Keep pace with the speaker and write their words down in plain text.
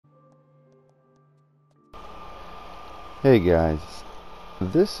Hey guys,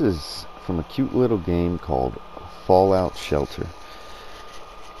 this is from a cute little game called Fallout Shelter.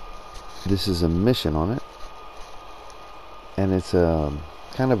 This is a mission on it, and it's a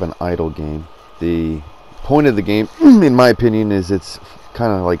kind of an idle game. The point of the game, in my opinion, is it's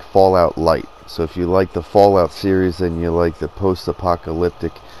kind of like Fallout Light. So if you like the Fallout series and you like the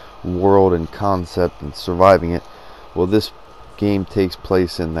post-apocalyptic world and concept and surviving it, well, this game takes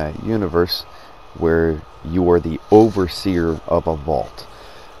place in that universe where you are the overseer of a vault.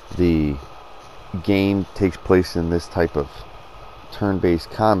 The game takes place in this type of turn-based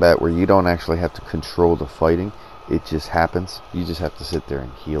combat where you don't actually have to control the fighting. It just happens. You just have to sit there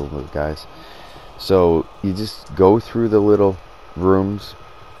and heal the guys. So you just go through the little rooms,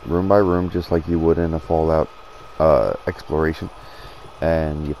 room by room, just like you would in a Fallout exploration,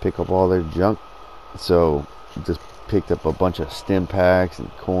 and you pick up all their junk. So just picked up a bunch of stim packs and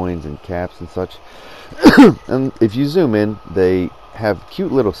coins and caps and such. And if you zoom in, they have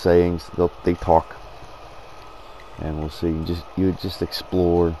cute little sayings. They talk, and we'll see. You just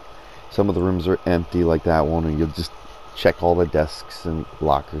explore. Some of the rooms are empty, like that one, and you'll just check all the desks and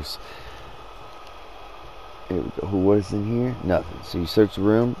lockers. Here we go. What is in here? Nothing. So you search the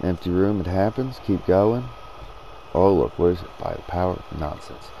room, empty room. It happens. Keep going. Oh look, what is it? Buy the power?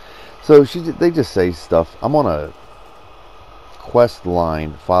 Nonsense. So they just say stuff. I'm on a quest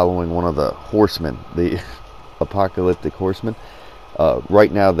line following one of the horsemen, the apocalyptic horsemen.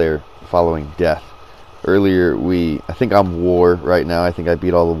 Right now they're following death. Earlier I think I'm war right now. I think I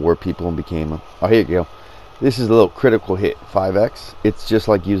beat all the war people and became them. Oh, here you go. This is a little critical hit 5x. It's just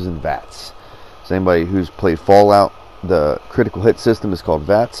like using VATS. So anybody who's played Fallout, the critical hit system is called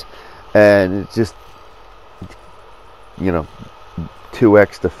VATS, and it's just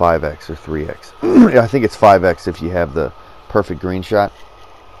 2x to 5x or 3x. I think it's 5x if you have the perfect green shot.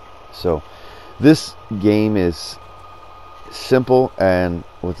 So this game is simple and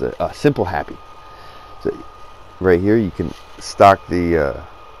simple happy. So right here you can stock the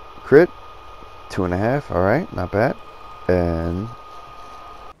crit 2.5. all right, not bad. And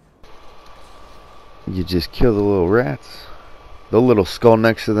you just kill the little rats. The little skull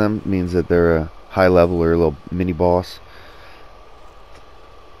next to them means that they're a high level or a little mini boss.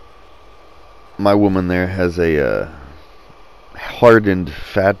 My woman there has a hardened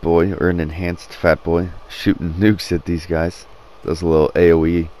fat boy, or an enhanced fat boy, shooting nukes at these guys. Does a little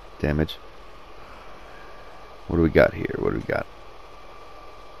AoE damage. What do we got here? What do we got?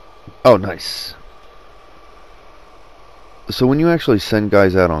 Oh, nice. So when you actually send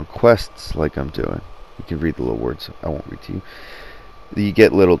guys out on quests like I'm doing, you can read the little words. I won't read to you. You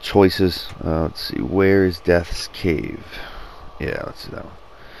get little choices. Let's see. Where is Death's Cave? Yeah, let's see that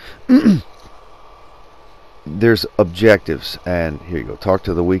one. There's objectives, and here you go. Talk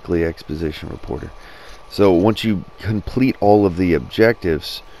to the weekly exposition reporter. So once you complete all of the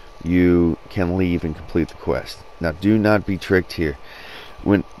objectives, you can leave and complete the quest. Now, do not be tricked here.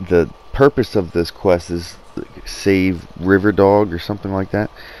 When the purpose of this quest is save Riverdog or something like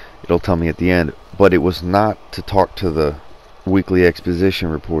that, it'll tell me at the end. But it was not to talk to the weekly exposition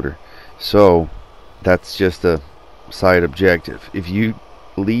reporter. So that's just a side objective. If you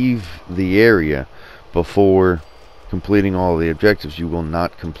leave the area before completing all the objectives, you will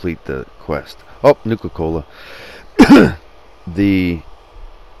not complete the quest. Oh, Nuka-Cola. The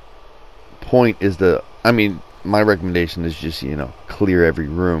point is my recommendation is just, clear every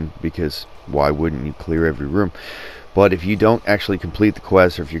room, because why wouldn't you clear every room? But if you don't actually complete the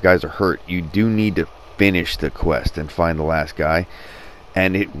quest, or if your guys are hurt, you do need to finish the quest and find the last guy.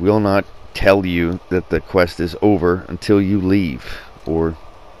 And it will not tell you that the quest is over until you leave, or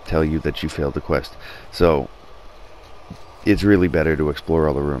tell you that you failed the quest. So it's really better to explore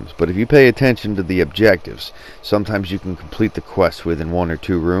all the rooms. But if you pay attention to the objectives, sometimes you can complete the quest within 1 or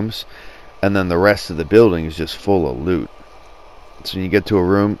 2 rooms, and then the rest of the building is just full of loot. So when you get to a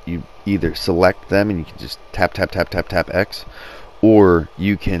room, you either select them and you can just tap X, or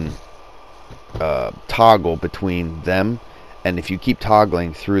you can toggle between them. And if you keep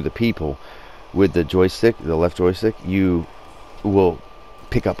toggling through the people with the joystick, the left joystick, you will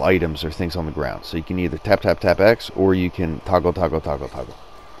pick up items or things on the ground. So you can either tap X, or you can toggle.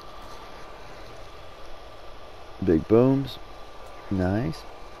 Big booms. Nice.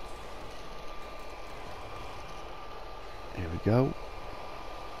 There we go.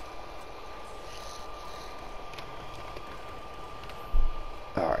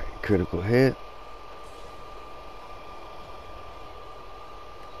 Alright, critical hit.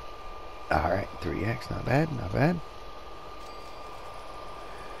 Alright, 3x, not bad.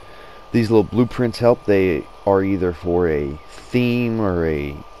 These little blueprints help. They are either for a theme or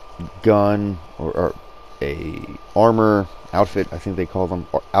a gun, or a armor outfit, I think they call them,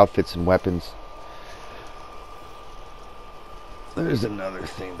 or outfits and weapons. There's another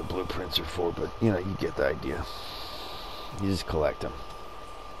thing the blueprints are for, but you know, you get the idea. You just collect them.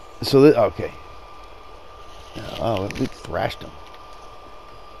 So, okay. Oh, we thrashed them.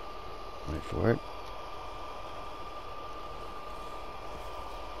 Wait for it.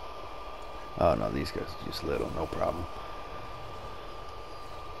 Oh no, these guys are just little, no problem.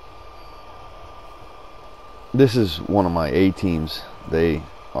 This is one of my A teams. They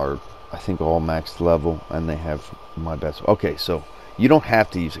are, I think, all maxed level, and they have my best. Okay, so you don't have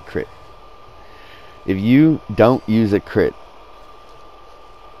to use a crit. If you don't use a crit,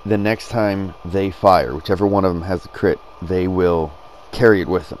 the next time they fire, whichever one of them has the crit, they will carry it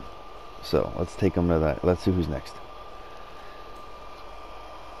with them. So let's take them to that. Let's see who's next.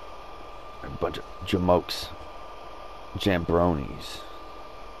 A bunch of jamokes, jambronis,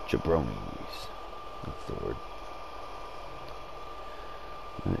 jabronis. That's the word.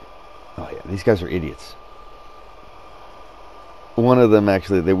 Oh yeah, these guys are idiots. One of them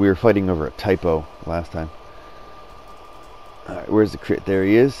actually, we were fighting over a typo last time. Alright, where's the crit? There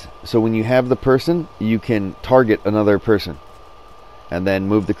he is. So when you have the person, you can target another person. And then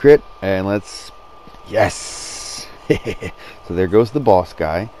move the crit, and let's... Yes! So there goes the boss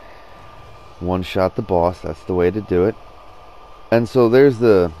guy. One shot the boss, that's the way to do it. And so there's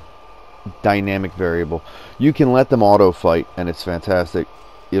the dynamic variable. You can let them auto fight, and it's fantastic.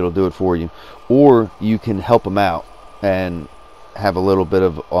 It'll do it for you. Or you can help them out and have a little bit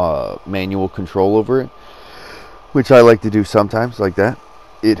of manual control over it, which I like to do sometimes like that.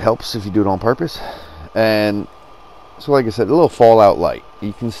 It helps if you do it on purpose. And so like I said, a little Fallout light.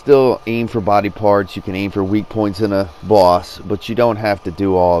 You can still aim for body parts, you can aim for weak points in a boss, but you don't have to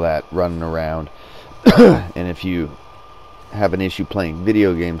do all that running around. And if you have an issue playing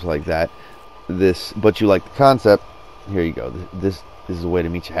video games like that, but you like the concept, here you go. This is a way to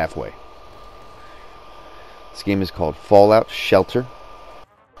meet you halfway. This game is called Fallout Shelter.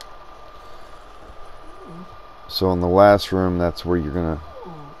 So in the last room, that's where you're gonna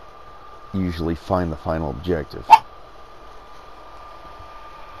usually find the final objective.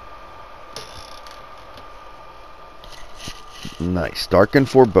 Nice. Dark and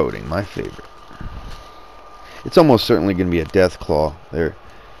foreboding, my favorite. It's almost certainly going to be a death claw. They're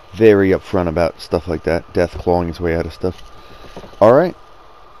very upfront about stuff like that. Death clawing its way out of stuff. Alright.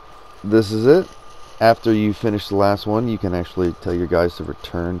 This is it. After you finish the last one, you can actually tell your guys to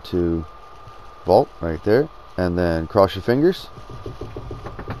return to Vault right there. And then cross your fingers.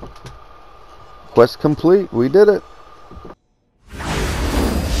 Quest complete. We did it.